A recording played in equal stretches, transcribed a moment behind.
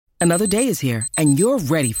Another day is here, and you're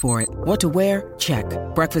ready for it. What to wear? Check.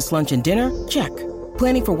 Breakfast, lunch, and dinner? Check.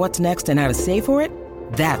 Planning for what's next and how to save for it?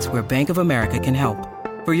 That's where Bank of America can help.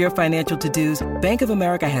 For your financial to-dos, Bank of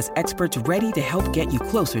America has experts ready to help get you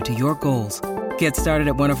closer to your goals. Get started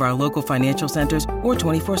at one of our local financial centers or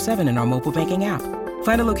 24/7 in our mobile banking app.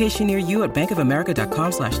 Find a location near you at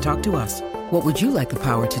bankofamerica.com/talktous. What would you like the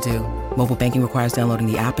power to do? Mobile banking requires downloading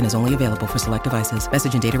the app and is only available for select devices.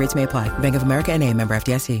 Message and data rates may apply. Bank of America N.A., member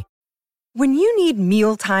FDIC. When you need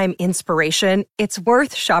mealtime inspiration, it's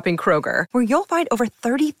worth shopping Kroger, where you'll find over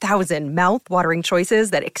 30,000 mouth-watering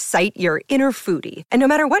choices that excite your inner foodie. And no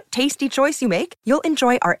matter what tasty choice you make, you'll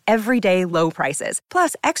enjoy our everyday low prices,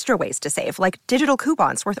 plus extra ways to save, like digital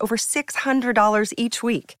coupons worth over $600 each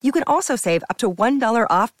week. You can also save up to $1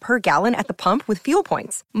 off per gallon at the pump with fuel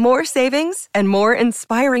points. More savings and more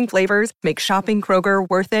inspiring flavors make shopping Kroger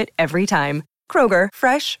worth it every time. Kroger,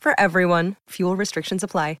 fresh for everyone. Fuel restrictions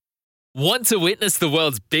apply. Want to witness the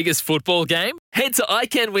world's biggest football game? Head to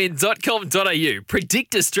iCanWin.com.au,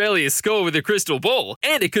 predict Australia's score with a crystal ball,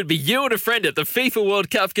 and it could be you and a friend at the FIFA World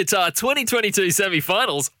Cup Qatar 2022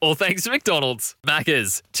 semi-finals, all thanks to McDonald's.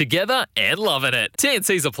 Maccas, together and loving it.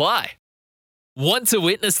 TNCs apply. Want to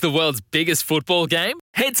witness the world's biggest football game?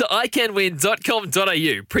 Head to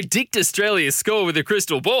iCanWin.com.au, predict Australia's score with a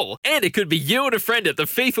crystal ball, and it could be you and a friend at the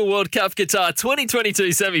FIFA World Cup Qatar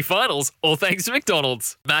 2022 semi-finals, all thanks to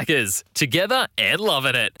McDonald's. Maccas, together and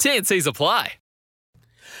loving it. TNCs apply.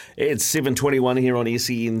 It's 7:21 here on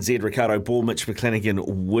SENZ. Ricardo Ball, Mitch McClanagan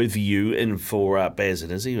with you in for Baz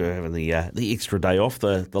and Izzy. We're having the extra day off,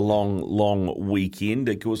 the long weekend.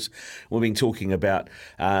 Of course, we've been talking about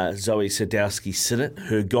Zoe Sadowski-Synnott,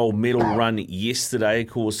 her gold medal run yesterday. Of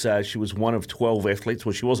course, she was one of 12 athletes.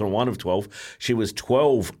 Well, she wasn't one of 12. She was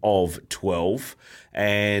 12 of 12.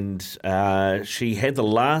 And she had the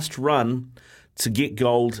last run to get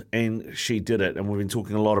gold, and she did it. And we've been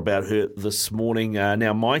talking a lot about her this morning.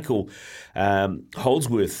 Now, Michael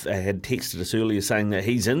Holdsworth had texted us earlier saying that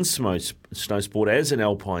he's in snow sport as an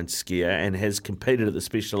alpine skier and has competed at the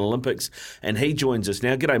Special Olympics, and he joins us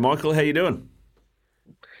now. G'day, Michael. How you doing?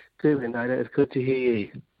 Good, Renata. It's good to hear you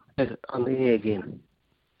on the air again.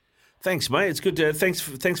 Thanks, mate. It's good to thanks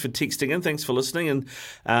for texting in. Thanks for listening,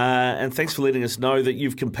 and thanks for letting us know that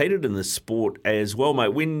you've competed in this sport as well,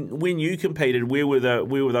 mate. When you competed, where were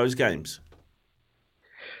those games?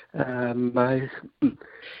 In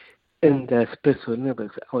the Special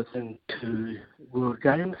Olympics, I was in 2 World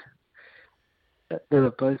Games. They were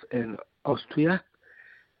both in Austria.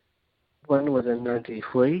 One was in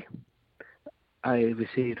 '93. I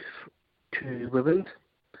received 2 ribbons.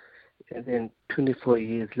 And then 24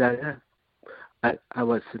 years later, I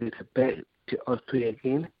was selected back to Austria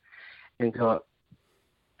again and got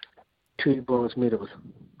 2 bronze medals.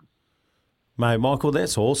 Mate, Michael,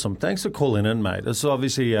 that's awesome. Thanks for calling in, mate. It's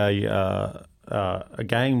obviously a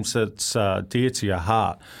games that's dear to your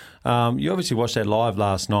heart. You obviously watched that live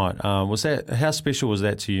last night. How special was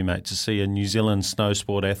that to you, mate, to see a New Zealand snow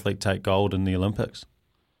sport athlete take gold in the Olympics?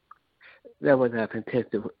 That was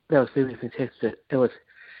fantastic. That was really fantastic.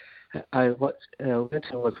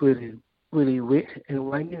 Winter was really, really wet and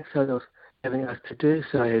raining, so there was nothing else to do,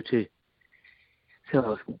 so I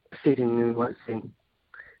was sitting and watching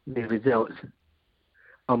the results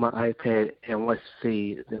on my iPad and watch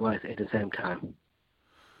the race at the same time.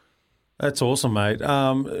 That's awesome, mate.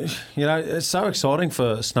 It's so exciting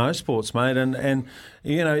for snow sports, mate, and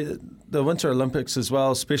the Winter Olympics as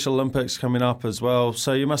well, Special Olympics coming up as well,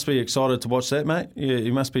 so you must be excited to watch that, mate.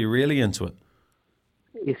 You must be really into it.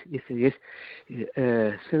 Yes.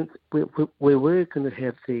 Since we were going to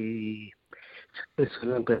have the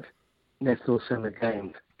Special Olympic National Summer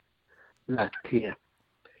Games last year,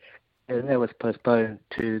 and that was postponed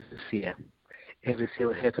to this year. And we see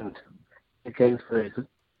what happens. The games were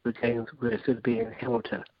supposed to be in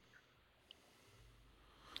Hamilton.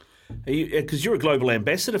 Because you're a global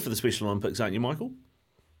ambassador for the Special Olympics, aren't you, Michael?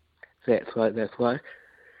 That's right.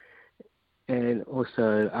 And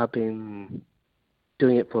also, I've been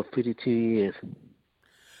doing it for 32 years.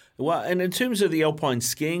 Well, and in terms of the alpine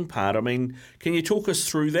skiing part, I mean, can you talk us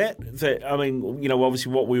through that?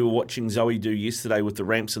 Obviously what we were watching Zoe do yesterday with the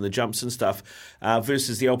ramps and the jumps and stuff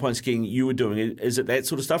versus the alpine skiing you were doing. Is it that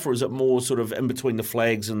sort of stuff, or is it more sort of in between the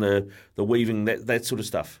flags and the weaving, that sort of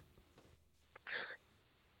stuff?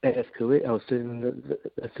 That's correct. I was doing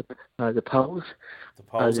the poles. The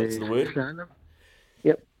poles, that's the word. Slalom.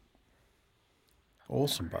 Yep.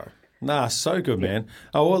 Awesome, bro. Nah, so good, man.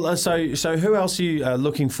 Oh well, so who else are you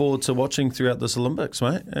looking forward to watching throughout this Olympics,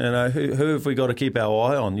 mate? Who have we got to keep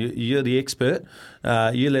our eye on? You're the expert.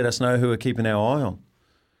 You let us know who we're keeping our eye on.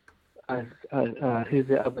 Who's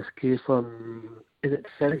the other skier from? Is it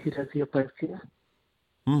Sally who does the upper skier?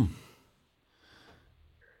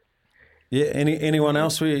 Yeah. Anyone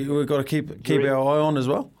else we've got to keep our eye on as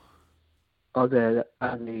well? Oh, I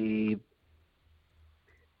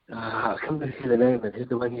can't remember the name. Who's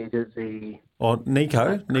the one who does the? Oh,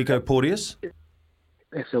 Nico Porteous.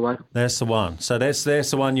 That's the one. That's the one. So that's the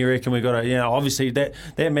one you reckon we got to, obviously that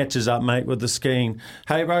matches up, mate, with the skiing.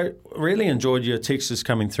 Hey, bro, really enjoyed your texts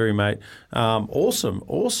coming through, mate.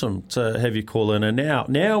 Awesome to have you call in. And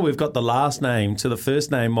now we've got the last name to the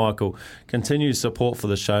first name, Michael. Continued support for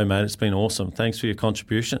the show, mate. It's been awesome. Thanks for your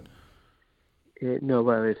contribution. Yeah, no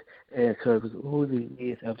worries. So with all the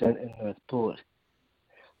years I've done in the sport,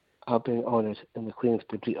 I've been honoured in the Queen's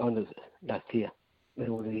Beauty Honours last year. With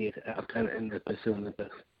all the years I've done in the Brazil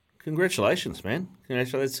Olympics. Congratulations, man.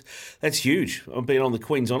 Congratulations. That's huge. I've been on the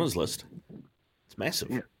Queen's Honours list. It's massive.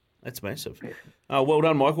 Yeah. That's massive. Yeah. Well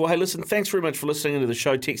done, Michael. Hey, listen, thanks very much for listening into the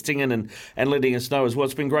show, texting in and letting us know as well.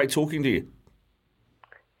 It's been great talking to you.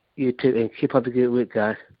 You too, and keep up the good work,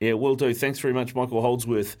 guys. Yeah, will do. Thanks very much, Michael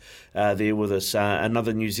Holdsworth, there with us.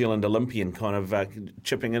 Another New Zealand Olympian kind of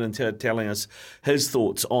chipping in and telling us his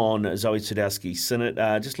thoughts on Zoe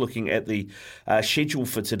Sadowski-Synnott. Just looking at the schedule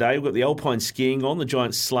for today, we've got the alpine skiing on, the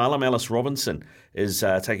giant slalom. Alice Robinson is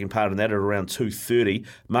taking part in that at around 2:30.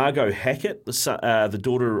 Margot Hackett, the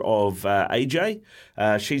daughter of AJ,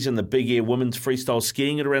 she's in the big air women's freestyle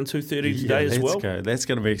skiing at around 2:30 today as well. That's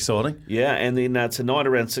going to be exciting. Yeah, and then tonight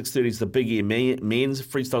around 6:30 is the big air men's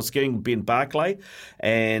freestyle skiing, Ben Barclay,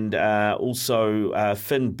 and also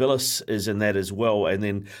Finn Billis is in that as well. And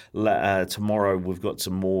then tomorrow we've got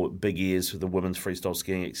some more big airs for the women's freestyle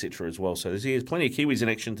skiing, etc. as well. So there's plenty of Kiwis in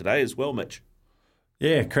action today as well, Mitch.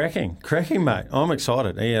 Yeah, cracking, mate. I'm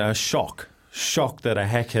excited. Shock that a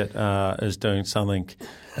Hackett is doing something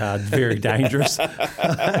very dangerous.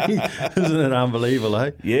 Isn't it unbelievable,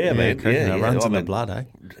 eh? Yeah, man. Yeah, runs in the blood, eh?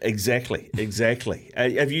 Exactly.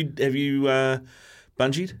 Have you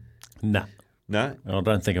bungeed? No. No? I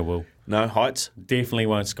don't think I will. No heights? Definitely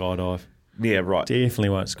won't skydive. Yeah, right. Definitely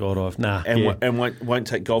won't skydive. Nah. And won't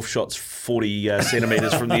take golf shots 40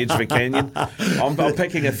 centimetres from the edge of a canyon. I'm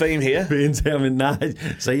picking a theme here. No.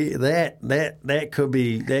 See, that could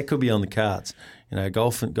be on the cards.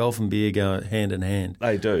 Golf and beer go hand in hand.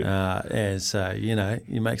 They do.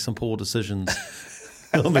 You make some poor decisions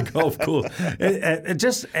on the golf course. It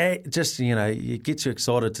gets you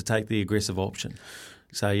excited to take the aggressive option.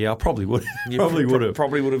 So, I probably would.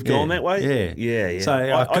 Probably would have gone that way? Yeah. So,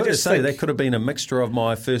 I just say that could have been a mixture of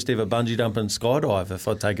my first ever bungee jump and skydive if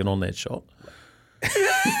I'd taken on that shot.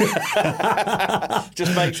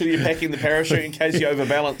 Just make sure you're packing the parachute in case you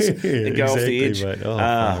overbalance and go off the edge, mate.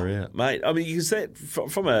 Mate, I mean, because that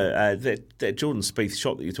from that Jordan Spieth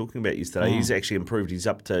shot that you're talking about yesterday, he's actually improved. He's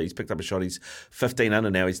picked up a shot. He's 15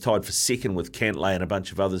 under now. He's tied for second with Cantlay and a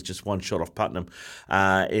bunch of others, just one shot off Putnam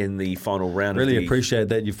in the final round. Really appreciate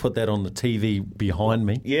that you've put that on the TV behind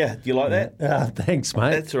me. Yeah, do you like that? Thanks,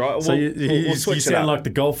 mate. That's all right. So you sound like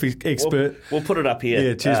the golf expert. We'll put it up here.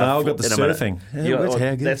 Yeah, cheers, mate. I've got the surfing.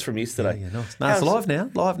 That's from yesterday. Yeah, nice. No, it's live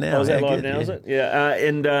now. Oh, is that live now, is it?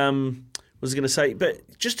 Yeah. Was going to say, but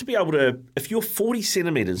just to be able to, if you're 40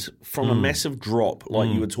 centimetres from a massive drop, like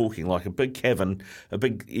you were talking, like a big cavern, a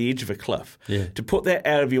big edge of a cliff, to put that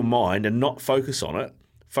out of your mind and not focus on it,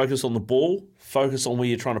 focus on the ball, focus on where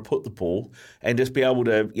you're trying to put the ball, and just be able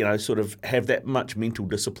to, sort of have that much mental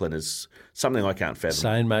discipline is something I can't fathom.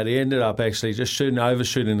 Same, mate. He ended up actually just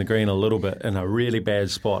overshooting the green a little bit in a really bad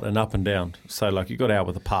spot and up and down. So, he got out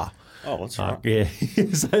with a par. Oh, that's right. Yeah.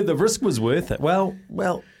 So the risk was worth it. Well,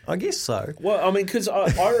 I guess so. Well, I mean, because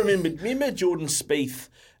I remember Jordan Spieth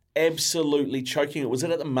absolutely choking it. Was it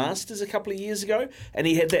at the Masters a couple of years ago? And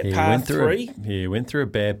he had that par 3. He went through a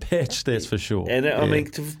bad patch, that's for sure. And I mean,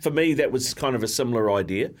 for me, that was kind of a similar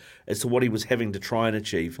idea as to what he was having to try and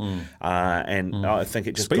achieve. I think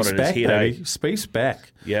it just got in his head. Baby. Spieth's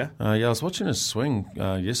back. Yeah? I was watching his swing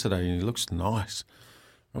yesterday, and he looks nice.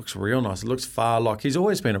 Looks real nice. It looks he's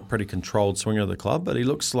always been a pretty controlled swinger of the club, but he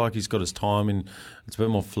looks like he's got his timing. It's a bit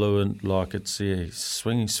more fluent. He's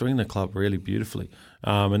swinging the club really beautifully.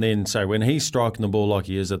 And then, so when he's striking the ball like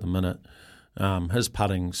he is at the minute, his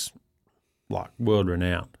putting's world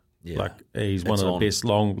renowned. Yeah. He's one of the best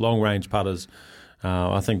long range putters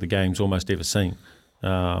I think the game's almost ever seen.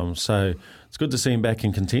 So it's good to see him back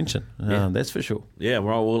in contention. That's for sure. Yeah,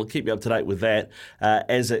 well, we'll keep you up to date with that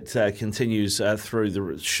as it continues through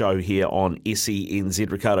the show here on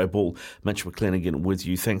SENZ. Ricardo Ball, Mitch McClenaghan with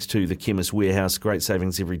you. Thanks to the Chemist Warehouse. Great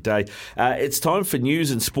savings every day. It's time for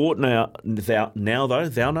news and sport now though,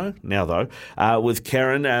 with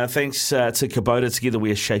Karen. Thanks to Kubota. Together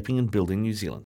we are shaping and building New Zealand.